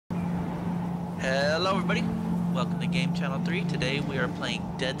Hello everybody, welcome to Game Channel 3. Today we are playing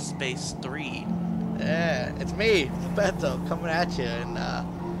Dead Space 3. Yeah, it's me, Beto, coming at you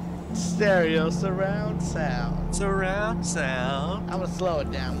in stereo surround sound. Surround sound. I'm gonna slow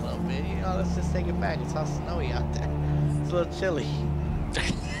it down a little bit, you know, let's just take it back. It's all snowy out there. It's a little chilly.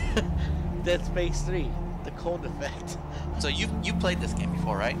 Dead Space 3, the cold effect. So you played this game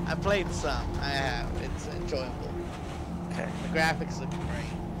before, right? I played some, I have, it's enjoyable. Okay. The graphics look great.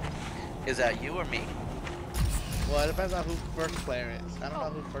 Is that you or me? Well, it depends on who first player is. I don't know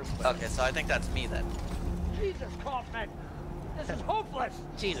who first player Okay, so I think that's me then. Jesus, Kaufman! This is hopeless!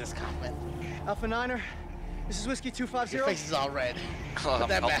 Jesus, Kaufman. Alpha Niner, this is Whiskey 250. Your face is all red. Put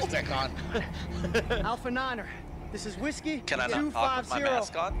that mask back on. Alpha Niner, this is Whiskey Can I not talk with my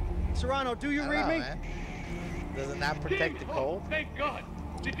mask on? Serrano, do you read me? Man. Does it not protect the cold? Thank God.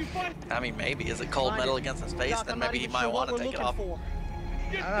 Did you find? I mean, maybe. Is it cold metal against his face? Doc, Then I'm not maybe he even might sure want to what take we're it off. looking for.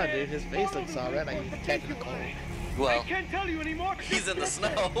 I don't know, dude. His face looks all red. Like he's protecting the cold. I Well, can't tell you anymore. he's in the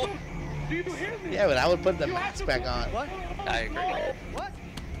snow. Do you hear me? Yeah, but I would put the mask back on. What? I agree. What?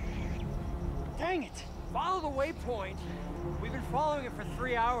 Dang it! Follow the waypoint. We've been following it for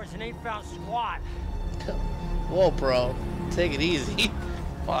 3 hours and ain't found squat. Whoa, bro. Take it easy.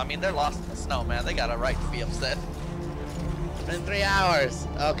 Well, I mean, they're lost in the snow, man. They got a right to be upset. It's been 3 hours.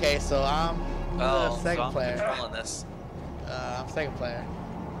 Okay, so I'm the Oh, second so I'm player. controlling this. I'm second player.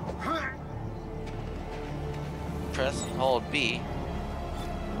 Press and hold B.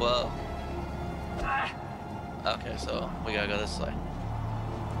 Whoa. Okay, so we gotta go this way.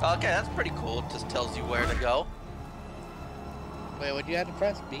 Okay, that's pretty cool. It just tells you where to go. Wait, what do you have to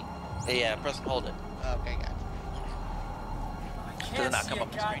press? B? Yeah, press and hold it. Okay, gotcha. I Does it can't not see come a up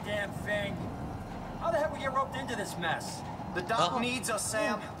on the screen? goddamn thing. How the heck we get roped into this mess? The doc needs us,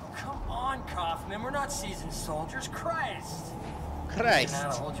 Sam. Come on, Kaufman. We're not seasoned soldiers. Christ. Christ. You know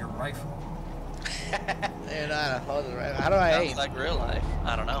how to hold your rifle. You know how to hold it right. How do I Sounds aim? like real life.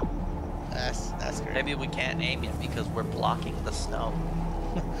 I don't know. That's great. Maybe we can't aim yet because we're blocking the snow.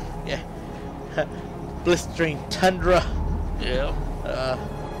 Yeah. Blistering tundra. Yeah. Uh,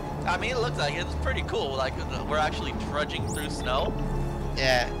 I mean, it looks like it's pretty cool. Like we're actually trudging through snow.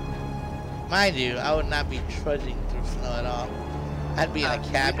 yeah. Mind you, I would not be trudging through snow at all. I'd be in a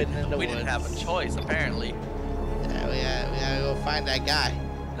cabin in the We woods. didn't have a choice, apparently. Yeah, we gotta go find that guy.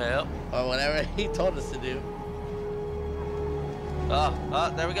 Yep. Or whatever he told us to do.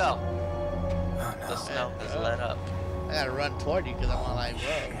 Oh, there we go. Oh, no. The snow has let up. I gotta run toward you because I'm on like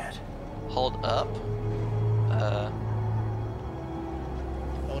road. Hold up.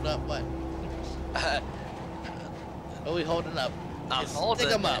 Hold up, what? What are we holding up? I'm Just holding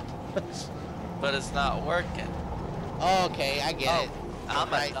stick 'em it. up. But it's not working. Oh, okay, I get it. I'm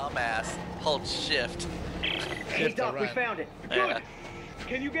Right. a dumbass. Hold shift. Hey, Shift to Doc, we run. found it. Good. Yeah.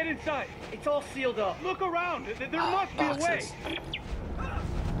 Can you get inside? It's all sealed up. Look around. There must be a way. Boxes.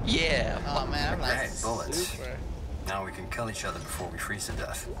 Yeah. Oh man, I'm like Hey, bullets. super. Now we can kill each other before we freeze to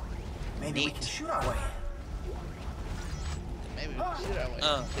death. Maybe we Neat. can shoot our way. Maybe we can shoot our way.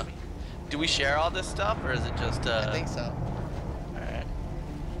 Uh, do we share all this stuff, or is it just I think so. Alright.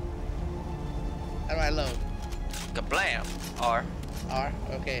 How do I load? Kablam. R. R?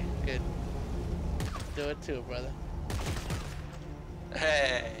 Okay, good. Do it too, brother.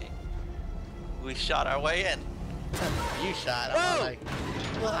 Hey. We shot our way in. You shot. Whoa! I'm like,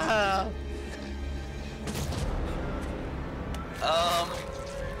 wow.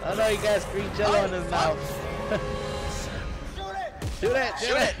 Oh no, he got green jello in his mouth. Shoot it!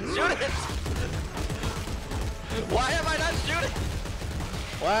 Shoot it! Shoot it! Why am I not shooting?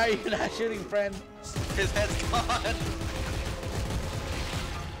 Why are you not shooting, friend? His head's gone.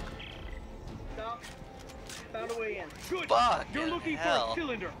 Doc, found a way in. Good. Fuck. You're looking hell. for a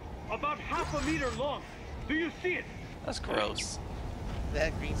cylinder about half a meter long. Do you see it? That's gross.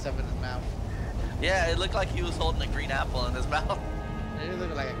 That green stuff in his mouth. Yeah, it looked like he was holding a green apple in his mouth. It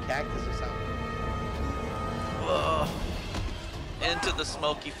looked like a cactus or something. Ugh. Into the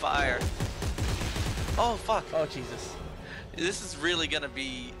smoky fire. Oh fuck. Oh Jesus. This is really gonna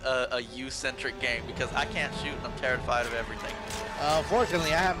be a you-centric game because I can't shoot and I'm terrified of everything.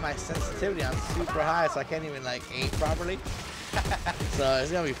 Unfortunately, I have my sensitivity on super high, so I can't even like aim properly. So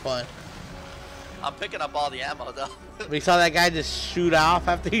it's gonna be fun. I'm picking up all the ammo though. We saw that guy just shoot off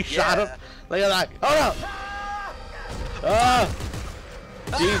after he shot him. Look at that. Hold up.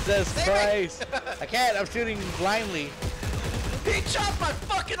 Oh, Jesus save me. Christ. I can't. I'm shooting blindly. He chopped my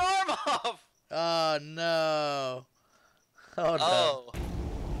fucking arm off! Oh, no. Oh, no. Oh.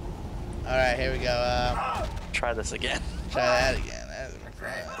 All right, here we go. Try this again. Try that again. That's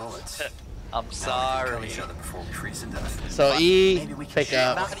Hey, bullets. I'm Now we can sorry. kill each other before we freeze to death. So E, Maybe we can pick shoot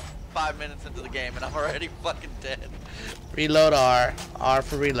up. our way. 5 minutes into the game and I'm already fucking dead. Reload R. R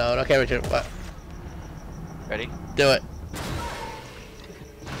for reload. Okay, Richard, what? Ready? Do it.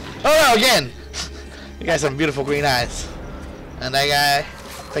 Oh no, again! You got some beautiful green eyes. And that guy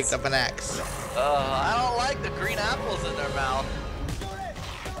picked up an axe. I don't like the green apples in their mouth.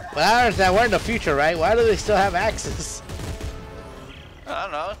 But I understand, we're in the future, right? Why do they still have axes? I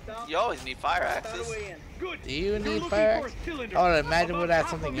don't know. You always need fire axes. Do you need fire axes? I would imagine we'd have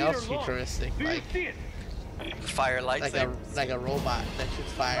something else futuristic, like Fire lightsabers. like a robot that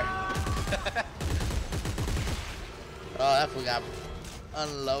shoots fire. Oh, that fool got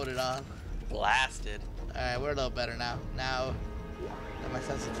unloaded on. Blasted. Alright, we're a little better now. Now that my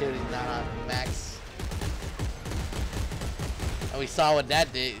sensitivity's not on max. And we saw what that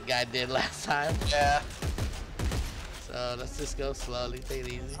guy did last time. Yeah. So let's just go slowly, take it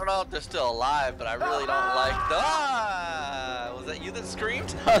easy. I don't know if they're still alive, but I really don't like the... Ah! Was that you that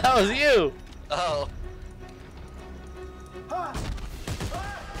screamed? Oh, that was you! Oh.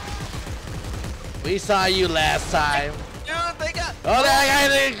 We saw you last time. Dude, they got... Oh,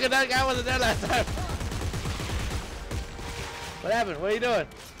 that guy wasn't there last time. What happened? What are you doing?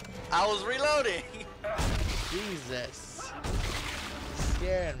 I was reloading. Jesus.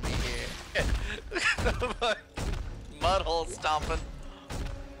 Scaring me here. Mud hole stomping.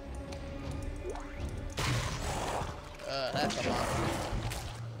 That's a lot.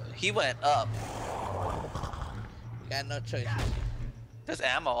 He went up. Got no choice. There's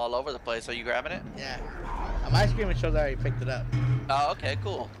ammo all over the place. Are you grabbing it? Yeah. My screen shows I already picked it up. Oh, okay,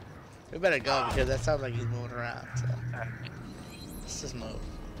 cool. We better go because that sounds like he's moving around. So. Let's just move.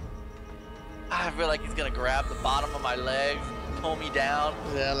 I feel like he's gonna grab the bottom of my legs, pull me down.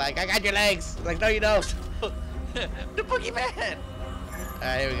 Yeah, like, I got your legs. Like, no, you don't. The boogeyman.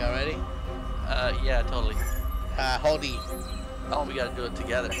 Alright, here we go. Ready? Yeah, totally. Hold E. Oh, we gotta do it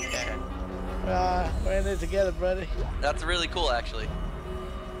together. Okay. We're in this together, buddy. That's really cool, actually.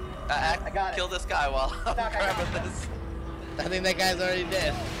 I got it. Kill this guy while I'm Doc, grabbing this. I think that guy's already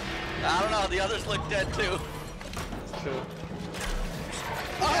dead. I don't know. The others look dead too. It's true.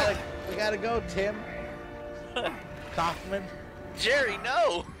 Oh, We gotta go, Tim. Kaufman. Jerry,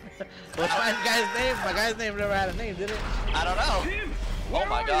 no. What's my guy's name? My guy's name never had a name, did it? I don't know. Tim, Oh where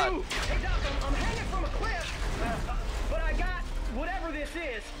my are God. you? Hey, Doc, I'm hanging from a cliff. But I got whatever this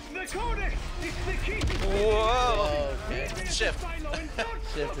is. The codex. It's the key to Whoa. Okay. Shift.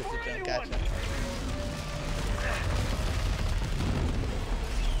 Shift is the jump. Gotcha.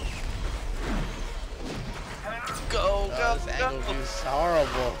 Go, go, This go. angle view's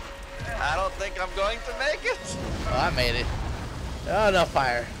horrible. I don't think I'm going to make it. Oh, I made it. Oh, no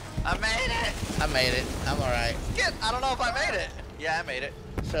fire. I made it. I made it. I'm alright. Skip. I don't know if I made it. Yeah, I made it.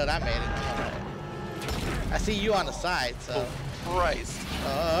 Shit, I made it. I'm alright. I see you on the side, so. Christ.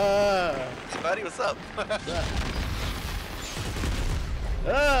 Hey, Buddy, what's up? Go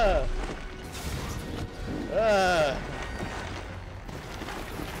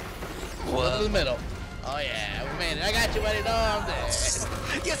to the middle. Oh yeah, we made it. I got you, buddy. No, I'm dead.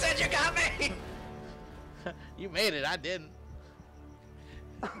 You said you got me. You made it. I didn't.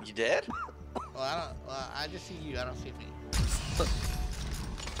 You did? Well, I just see you. I don't see me.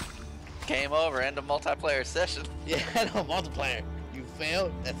 Game over. End of multiplayer session. Yeah, no multiplayer. You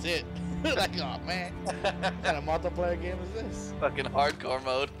failed. That's it. Like, oh man, what kind of multiplayer game is this? Fucking hardcore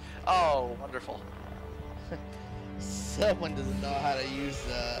mode. Oh, wonderful. Someone doesn't know how to use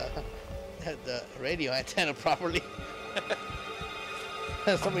the radio antenna properly.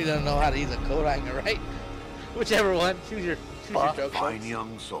 Somebody doesn't know how to use a coat hanger, right? Whichever one. Choose your joke. Fine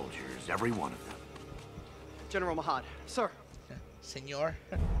young soldiers, every one of them. General Mahad, sir. Senor.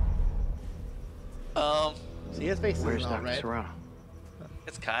 See, his face Where's is all Dr. red. Serrano?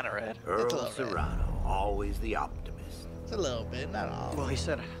 It's kind of red. a little Earl red. Serrano, always the optimist. It's a little bit, not all. Well, he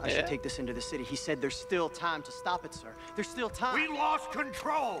said I Yeah? should take this into the city. He said there's still time to stop it, sir. There's still time. We lost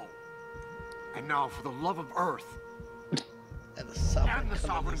control! And now, for the love of Earth And the sovereign, and the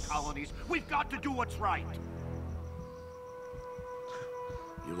sovereign colonies. colonies, we've got to do what's right.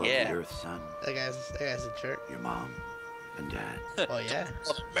 You love Yeah. the Earth, son. That guy's a jerk. Your mom and dad. Oh yeah.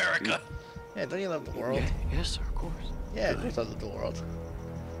 Of America. Yeah, don't you love the world? Yes, sir, of course. Yeah, of course I love the world.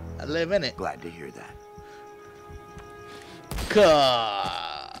 I live in it. Glad to hear that.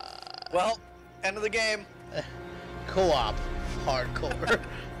 Well, end of the game. Co-op. Hardcore.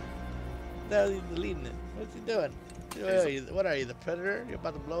 Now he's deleting it. What's he doing? What are you, the Predator? You're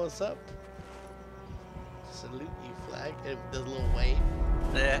about to blow us up? Salute you, flag. It does a little wave.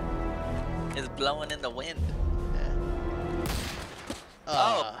 Yeah. It's blowing in the wind.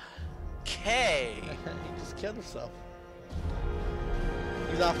 Yeah. Okay. He just killed himself.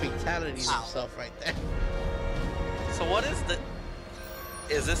 He's all fatalities himself right there. So what is the?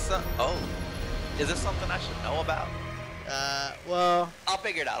 Is this some? Oh, is this something I should know about? Well. I'll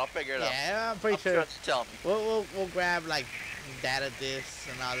figure it out. Yeah, I'm pretty sure. You tell me. We'll grab like data discs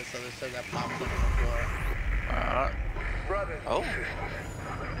and all this other stuff that pops up on the floor. Oh.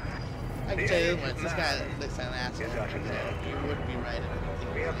 I can tell you this much. This guy looks like an asshole. He wouldn't be right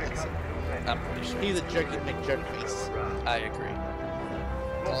if anything. I'm pretty sure. He's a jerky McJerkface. I agree.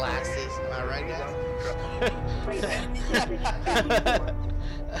 Glasses, am I right, guys?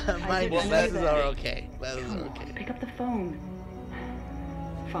 My glasses are okay. Glasses are okay. Pick up the phone.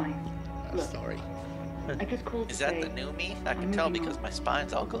 Fine. Look, sorry. I just called to Is that say the new me? I can I'm tell moving because on. my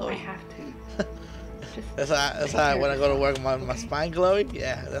spine's all I glowy. have to. Just That's how when I go to work, my spine glowy.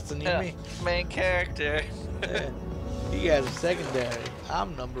 Yeah, that's the new me. Main character. Yeah. You guys are secondary.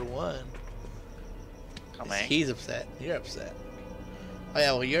 I'm number one. Come on. He's upset. You're upset. Oh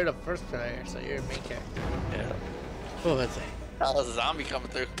yeah, well you're the first player, so you're a main character. Yeah. What was it? Oh, there's a zombie coming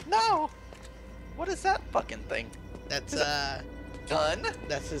through. No! What is that fucking thing? That's Gun?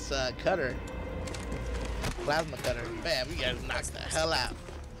 That's his cutter. Plasma cutter. Bam, you guys knocked the hell out.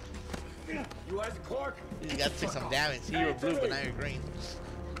 You Isaac Clarke? You got to take some damage. You were blue, but now you're green.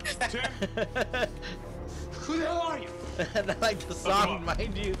 Tim? Who the hell are you? And I like the song,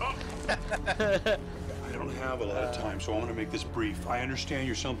 mind you. I don't have a lot of time, so I want to make this brief. I understand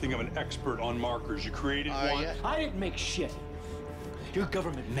you're something of an expert on markers. You created one, I didn't make shit. Your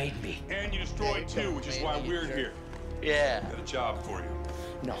government made me. and you destroyed two, which is why we're here. Yeah. Got a job for you.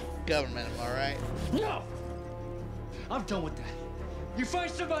 No. Government, am I right? No! I'm done with that. You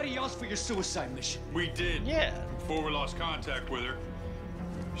find somebody else for your suicide mission. We did. Yeah. Before we lost contact with her,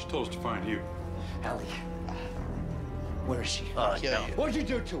 she told us to find you. Ellie. Where is she? Kill No. you. What'd you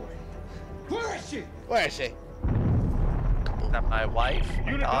do to her? Where is she? Where is she? Is that my wife,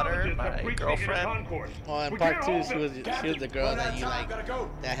 my daughter, my girlfriend? Well, in part two, she was the girl that you like,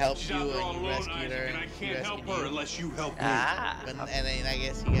 that helped She's you out there all and you alone, rescued her. Isaac, and I And she can't help rescued her you. unless you help me. Ah. And then I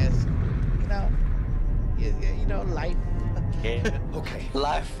guess you guys, you know, life. Yeah. Okay.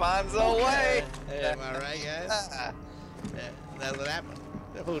 Life finds a way. Am I right, guys? Yeah, that's what happened.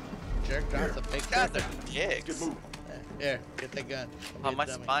 That fool jerk drops a big God, gun. they're dicks. Here, get that gun. Oh, my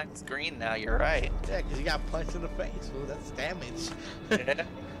spine's green now. You're right. Yeah, because you got punched in the face. Fool, that's damage. Yeah.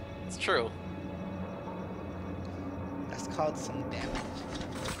 It's true. That's called some damage.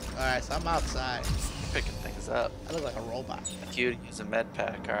 Alright, so I'm outside. Picking things up. I look like a robot. You use a med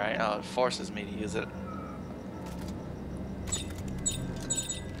pack, alright? Oh, it forces me to use it.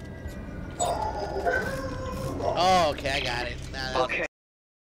 Oh, okay, I got it. Now, Okay.